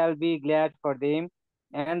place shall be glad for them,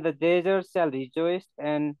 and the desert shall rejoice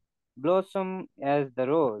and blossom as the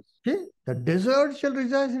rose. Okay? The desert shall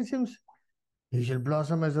rejoice, it seems. He shall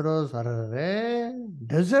blossom as a rose.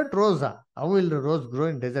 Desert rose. How will the rose grow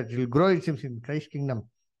in desert? It will grow, it seems, in Christ's kingdom.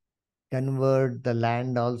 Convert the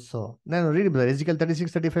land also. No, read, brother. Ezekiel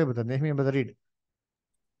 36:35, brother. Nehemiah, brother, read.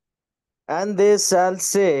 And they shall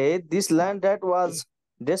say, this land that was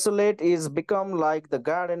desolate is become like the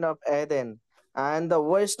garden of Eden, and the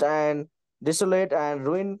waste and desolate and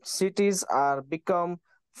ruined cities are become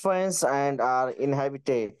fenced and are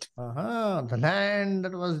inhabited. The land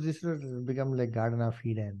that was desolate will become like Garden of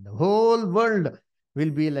Eden. The whole world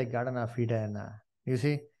will be like Garden of Eden. You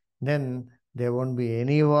see, then there won't be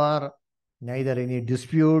any war, neither any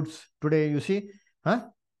disputes. Today, you see,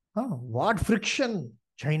 what friction?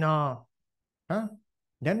 China,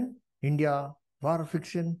 then India, war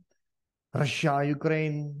friction. Russia,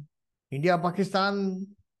 Ukraine, India, Pakistan,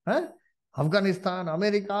 Afghanistan,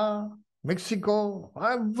 America, Mexico,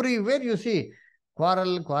 everywhere you see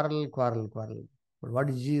quarrel, quarrel, quarrel, quarrel. But what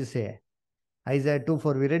did Jesus say? Isaiah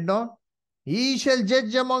 2:4 we read now. He shall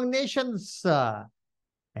judge among nations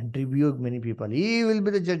and rebuke many people. He will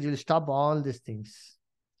be the judge. He will stop all these things.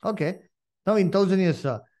 Okay. Now in 1,000 years,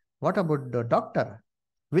 what about the doctor?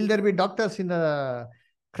 Will there be doctors in the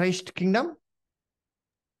Christ kingdom?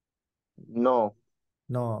 No.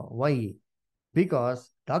 No. Why?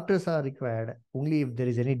 Because doctors are required only if there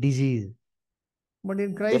is any disease. But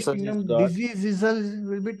in Christ Jesus is kingdom, God. diseases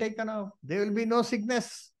will be taken off. There will be no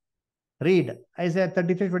sickness. Read Isaiah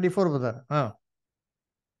 33:24, brother.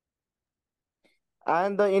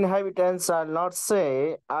 And the inhabitants shall not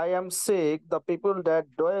say, I am sick. The people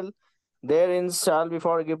that dwell therein shall be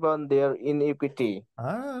forgiven their iniquity.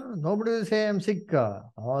 Nobody will say I'm sick.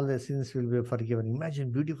 All the sins will be forgiven.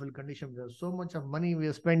 Imagine beautiful condition. There's so much of money we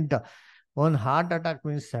have spent. One heart attack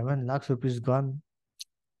means 7 lakhs rupees gone.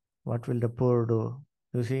 What will the poor do?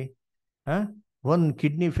 You see? Huh? One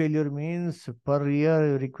kidney failure means per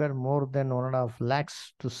year you require more than 1.5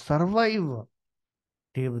 lakhs to survive.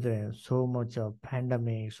 So much of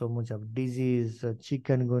pandemic, so much of disease,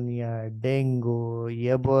 chikungunya, dengue,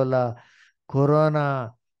 Ebola,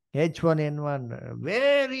 corona, H1N1,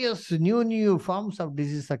 various new forms of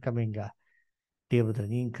disease are coming.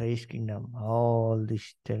 In Christ kingdom, all this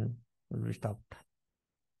still will be stopped.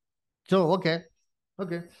 So, okay.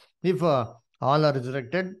 If all are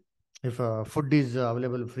resurrected, if food is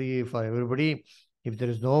available free for everybody, if there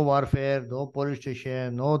is no warfare, no police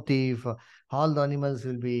station, no thief, all the animals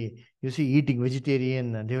will be, eating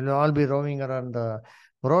vegetarian, and they will all be roaming around the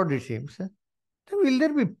road, it seems. Then will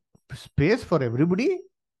there be space for everybody?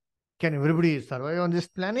 Can everybody survive on this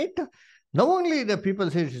planet? Not only the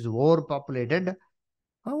people say it is overpopulated.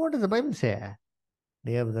 What does the Bible say?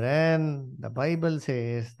 Dear brethren, the Bible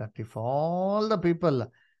says that if all the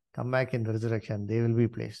people come back in the resurrection, they will be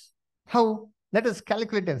placed. How? Let us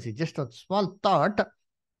calculate and see. Just a small thought.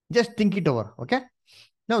 Just think it over. Okay.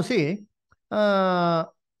 Now see. Now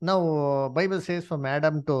Bible says from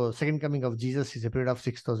Adam to second coming of Jesus is a period of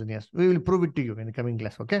 6,000 years. We will prove it to you in the coming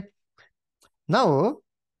class. Okay. Now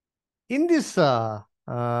in this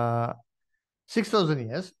 6,000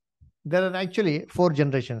 years, there are actually 4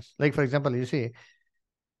 generations. Like for example, you see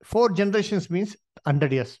 4 generations means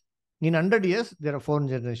 100 years. In 100 years, there are 4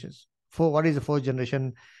 generations. What is the 4th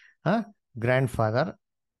generation? Grandfather,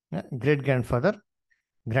 great grandfather,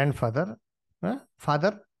 grandfather,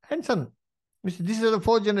 father, and son. This is the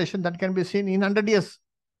 4th generation that can be seen in 100 years.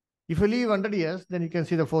 If you live 100 years, then you can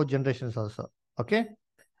see the 4 generations also. Okay.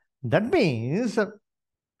 That means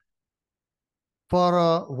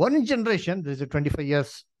for one generation, there is a 25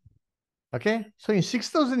 years. Okay. So in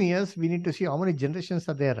 6,000 years, we need to see how many generations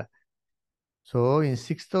are there. So in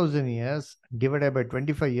 6,000 years divided by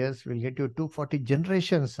 25 years, we'll get you 240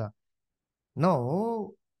 generations.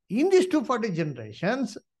 Now, in these 240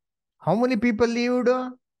 generations, how many people lived?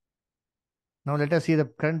 Now let us see the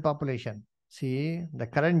current population. See, the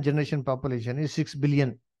current generation population is 6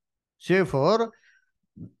 billion. So for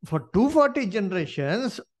 240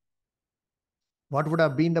 generations, what would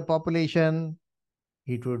have been the population?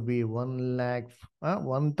 It would be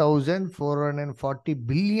 1,440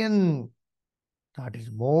 billion. That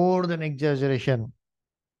is more than exaggeration.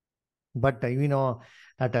 But we know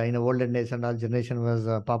that in the olden days and all generation was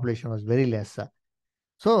population was very less.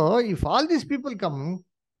 So if all these people come,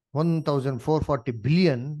 1,440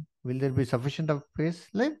 billion, will there be sufficient of space?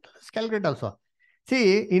 Let's calculate also.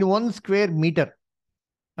 See, in 1 square meter,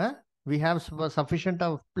 we have sufficient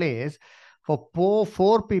of place for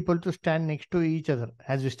four people to stand next to each other.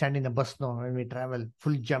 As we stand in the bus now, when we travel,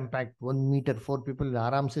 full jam packed, 1 meter, 4 people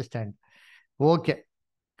aram se stand. Okay.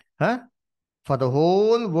 For the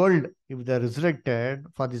whole world, if they're resurrected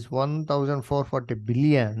for this 1,440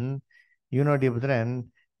 billion, dear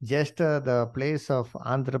brethren, just the place of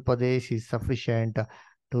Andhra Pradesh is sufficient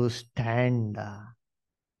to stand.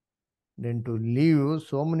 Then to live,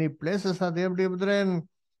 so many places are there, dear brethren.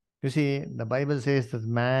 You see, the Bible says that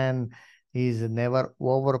man is never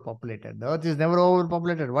overpopulated. The earth is never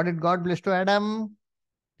overpopulated. What did God bless to Adam?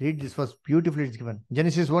 Read this verse, beautifully it's given.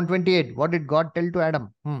 Genesis 1:28. What did God tell to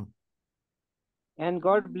Adam? And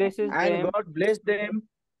God blesses And them. God blessed them.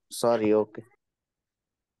 Sorry, okay.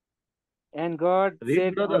 And God Read,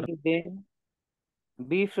 said brother. unto them,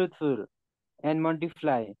 Be fruitful and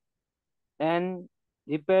multiply, and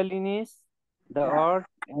replenish the earth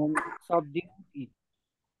and subdue it,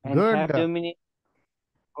 and Good. have dominion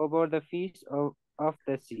over the fish of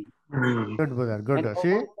the sea, Good, brother. and Good.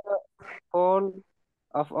 See? over the fowl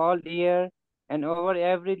of all the air, and over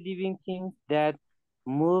every living thing that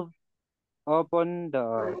moves upon the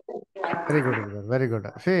earth. Very good, brother. Very good.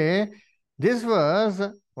 See, this verse,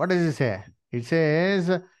 what does it say? It says,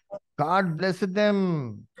 God blessed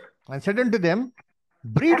them and said unto them,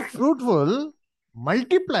 breed fruitful,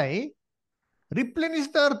 multiply, replenish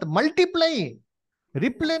the earth, multiply,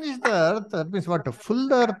 replenish the earth. That means what? Full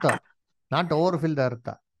the earth, not overfill the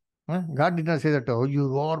earth. God did not say that, oh,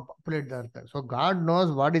 you overpopulate the earth. So God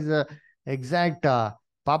knows what is the exact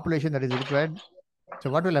population that is required. So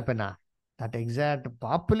what will happen? That exact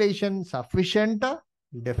population sufficient,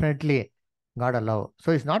 definitely God allow.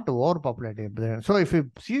 So it's not overpopulated. Brethren. So if you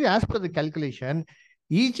see as per the calculation,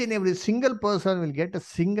 each and every single person will get a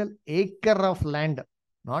single acre of land,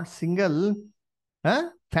 not single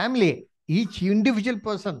family. Each individual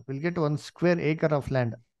person will get 1 square acre of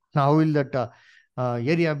land. Now, how will that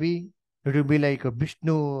area be? It will be like a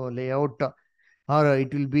Vishnu layout, or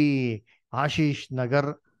it will be Ashish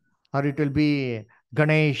Nagar, or it will be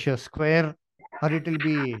Ganesh Square, or it will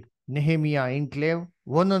be Nehemiah Enclave.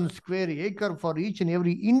 1 square acre for each and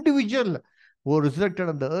every individual who resurrected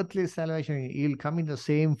on the earthly salvation. He will come in the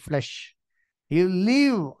same flesh. He will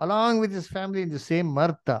live along with his family in the same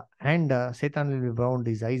earth, and Satan will be bound.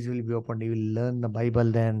 His eyes will be opened. He will learn the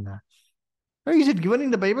Bible then. Is it given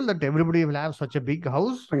in the Bible that everybody will have such a big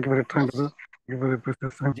house? Thank you very much. Thank you very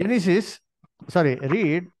precious. Genesis, sorry,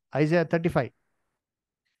 read Isaiah 35.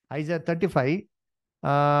 Isaiah 35,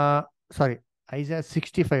 sorry, Isaiah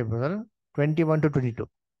 65, brother, 21 to 22.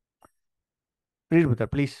 Read, brother,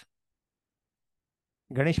 please.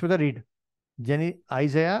 Ganesh, brother, read.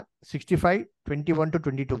 Isaiah 65, 21 to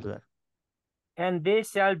 22, brother. And they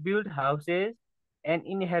shall build houses and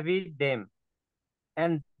inhabit them,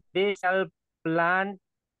 and they shall plant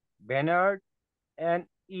vineyards and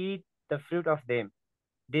eat the fruit of them.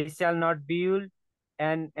 They shall not build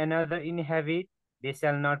and another inhabit, they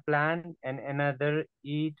shall not plant and another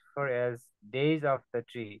eat, for as days of the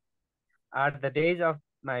tree are the days of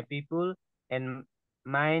my people, and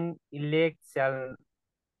mine elect shall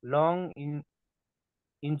long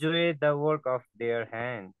enjoy the work of their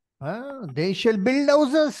hand. They shall build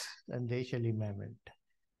houses and they shall inhabit.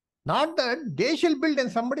 Not that they shall build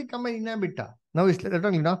and somebody come and inhabit. Now it's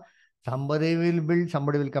wrong, somebody will build,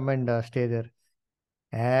 somebody will come and stay there.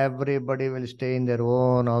 Everybody will stay in their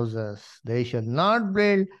own houses. They shall not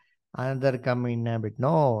build, another come inhabit.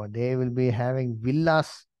 No, they will be having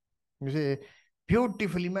villas. You see,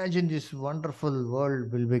 beautiful. Imagine this wonderful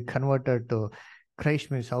world will be converted to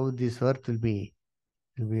Christ. Means how this earth will be.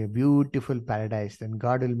 It will be a beautiful paradise. Then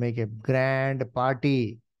God will make a grand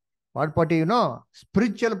party. What party?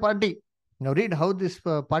 Spiritual party. Now read how this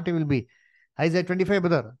party will be. Isaiah 25,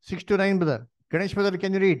 brother. 6 to 9, brother. Ganesh, brother,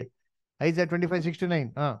 can you read? Isaiah 25, 6 to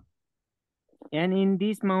 9. And in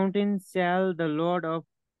this mountain shall the Lord of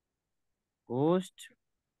hosts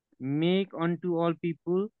make unto all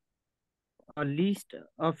people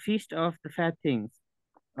a feast of the fat things,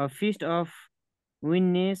 a feast of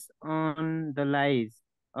winness on the lies,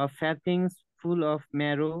 of fat things full of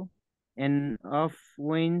marrow, and of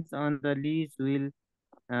wines on the lees will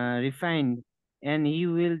refined, and he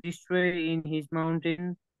will destroy in his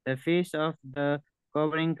mountain the face of the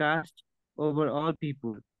covering cast over all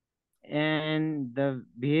people, and the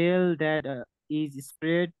veil that is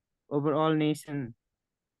spread over all nations.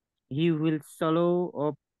 He will swallow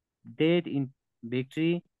up death in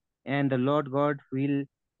victory, and the Lord God will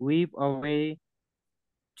weep away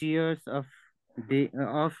tears of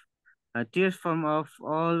tears from off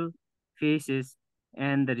all faces,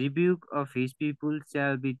 and the rebuke of his people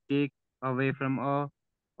shall be taken away from all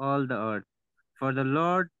the earth. For the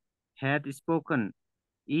Lord hath spoken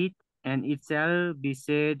it, and it shall be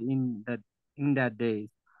said in that day,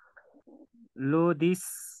 Lo, this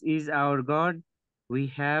is our God, we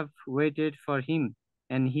have waited for him,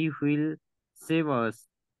 and he will save us.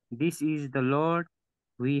 This is the Lord,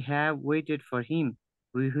 we have waited for him.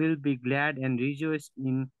 We will be glad and rejoice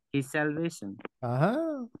in his salvation.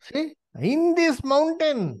 See, in this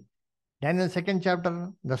mountain, Daniel 2nd chapter,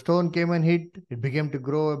 the stone came and hit. It became to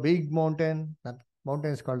grow a big mountain. That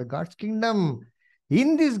mountain is called God's kingdom.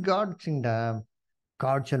 In this God's kingdom,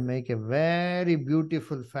 God shall make a very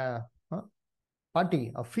beautiful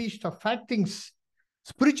party, a feast of fat things,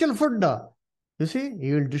 spiritual food. You see,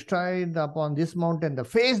 he will destroy upon this mountain the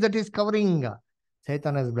face that is covering.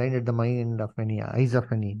 Satan has blinded the mind of many, eyes of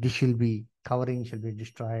many. This shall be covering, shall be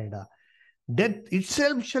destroyed. Death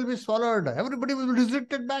itself shall be swallowed. Everybody will be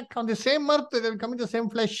resurrected back on the same earth. They will come in the same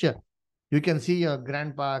flesh. You can see your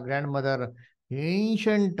grandpa, grandmother,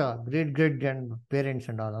 ancient great grandparents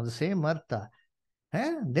and all on the same earth.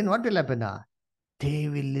 Then what will happen? They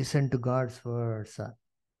will listen to God's words.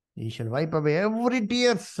 He shall wipe away every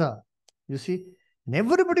tears. You see, and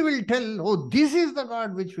everybody will tell, oh, this is the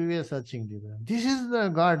God which we were searching. This is the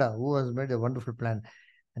God who has made a wonderful plan.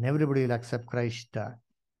 and everybody will accept Christ.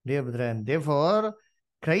 Dear brethren, therefore,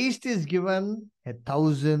 Christ is given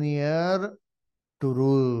 1,000 years to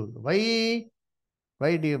rule. Why?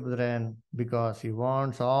 Why, dear brethren? Because he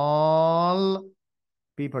wants all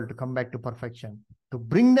people to come back to perfection. To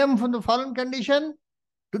bring them from the fallen condition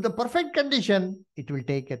to the perfect condition, it will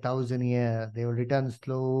take 1,000 years. They will return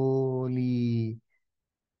slowly.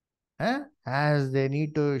 As they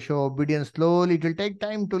need to show obedience slowly, it will take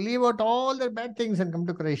time to leave out all the bad things and come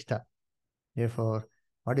to Christ. Therefore,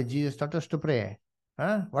 what did Jesus taught us to pray?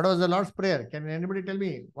 What was the Lord's Prayer? Can anybody tell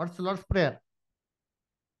me? What's the Lord's Prayer?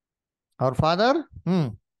 Our Father?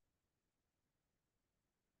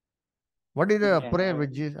 What is the prayer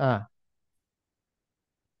which Jesus?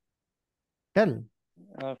 Tell.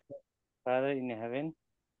 Our Father in heaven.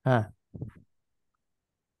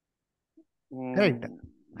 Right.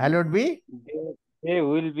 Hallowed be? They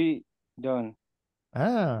will be done.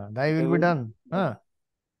 Thy will be done.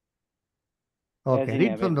 Okay,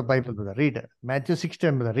 read from the Bible, brother. Read. Matthew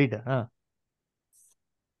 16, brother. Read.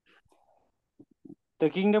 The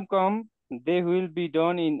kingdom come, they will be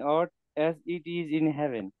done in earth as it is in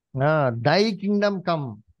heaven. Thy kingdom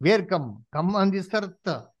come. Where come? Come on this earth.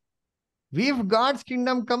 If God's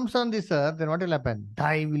kingdom comes on this earth, then what will happen?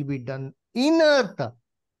 Thy will be done in earth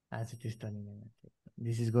as it is done in heaven.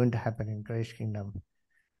 This is going to happen in Christ's kingdom.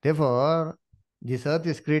 Therefore, this earth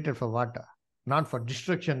is created for what? Not for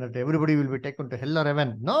destruction, that everybody will be taken to hell or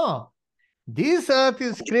heaven. No. This earth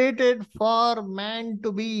is created for man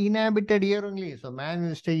to be inhabited here only. So man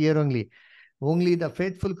will stay here only. Only the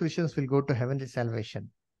faithful Christians will go to heavenly salvation.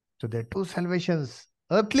 So there are two salvations,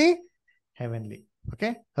 earthly, heavenly.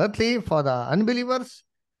 Okay? Earthly for the unbelievers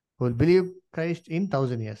who will believe Christ in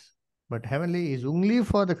 1,000 years. But heavenly is only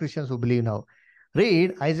for the Christians who believe now.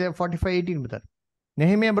 Read Isaiah 45:18, brother.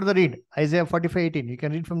 Nehemiah, brother, read Isaiah 45:18. You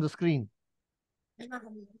can read from the screen.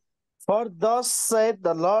 For thus said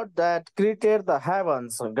the Lord that created the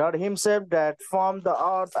heavens, God himself that formed the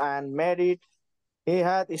earth and made it. He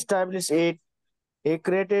hath established it. He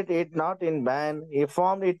created it not in vain. He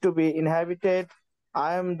formed it to be inhabited.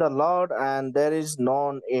 I am the Lord, and there is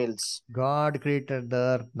none else. God created the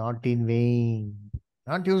earth not in vain,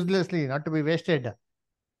 not uselessly, not to be wasted.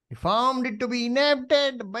 He formed it to be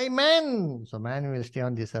inhabited by man. So man will stay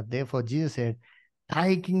on this earth. Therefore, Jesus said,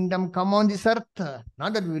 Thy kingdom come on this earth.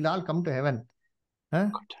 Not that we will all come to heaven.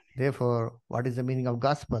 Therefore, what is the meaning of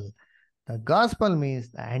gospel? The gospel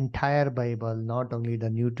means the entire Bible, not only the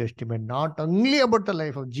New Testament, not only about the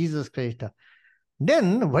life of Jesus Christ.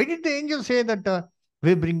 Then, why did the angel say that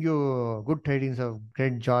we bring you good tidings of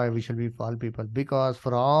great joy, we shall be for all people? Because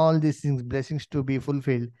for all these things, blessings to be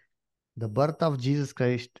fulfilled, the birth of Jesus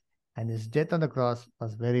Christ and his death on the cross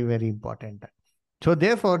was very, very important. So,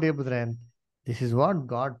 therefore, dear brethren, this is what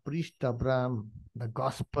God preached to Abraham, the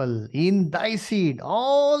gospel. In thy seed,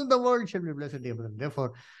 all the world shall be blessed, dear brethren.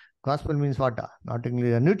 Therefore, gospel means what? Not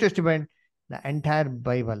only the New Testament, the entire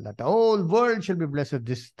Bible, that the whole world shall be blessed.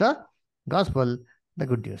 This is the gospel, the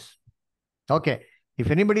good news. Okay.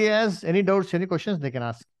 If anybody has any doubts, any questions, they can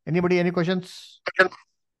ask. Anybody, any questions?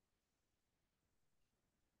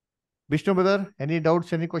 Vishnu brother, any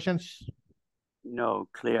doubts, any questions? No,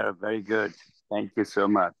 clear. Very good. Thank you so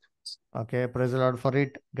much. Okay, praise the Lord for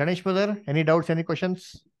it. Ganesh brother, any doubts, any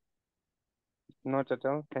questions? Not at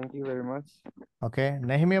all. Thank you very much. Okay,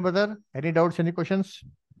 Nehemiah brother, any doubts, any questions?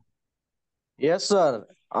 Yes, sir.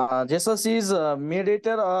 Jesus is a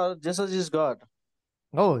mediator or Jesus is God?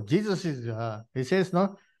 Oh, Jesus is, he says,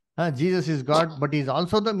 no, Jesus is God, but he's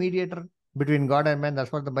also the mediator between God and man.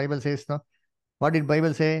 That's what the Bible says, no? What did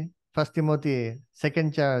Bible say? First Timothy,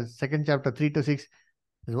 second chapter, 3 to 6.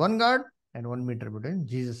 There's one God and one mediator between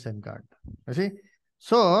Jesus and God. You see?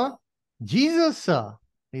 So, Jesus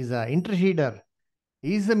is an interceder.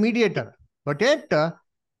 He is a mediator. But yet,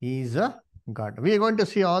 he is a God. We are going to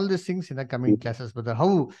see all these things in the coming classes, brother.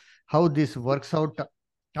 How this works out,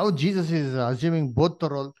 how Jesus is assuming both the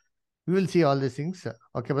role. We will see all these things,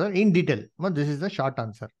 okay, brother, in detail. But this is the short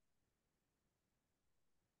answer.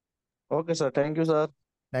 Okay, sir. Thank you, sir.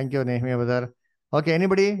 Thank you, Nehemiah, brother. Okay,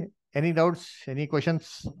 anybody? Any doubts? Any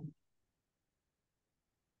questions?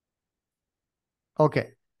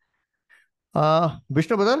 Okay.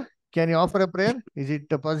 Vishnu, brother, can you offer a prayer? Is it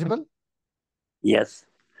possible? Yes.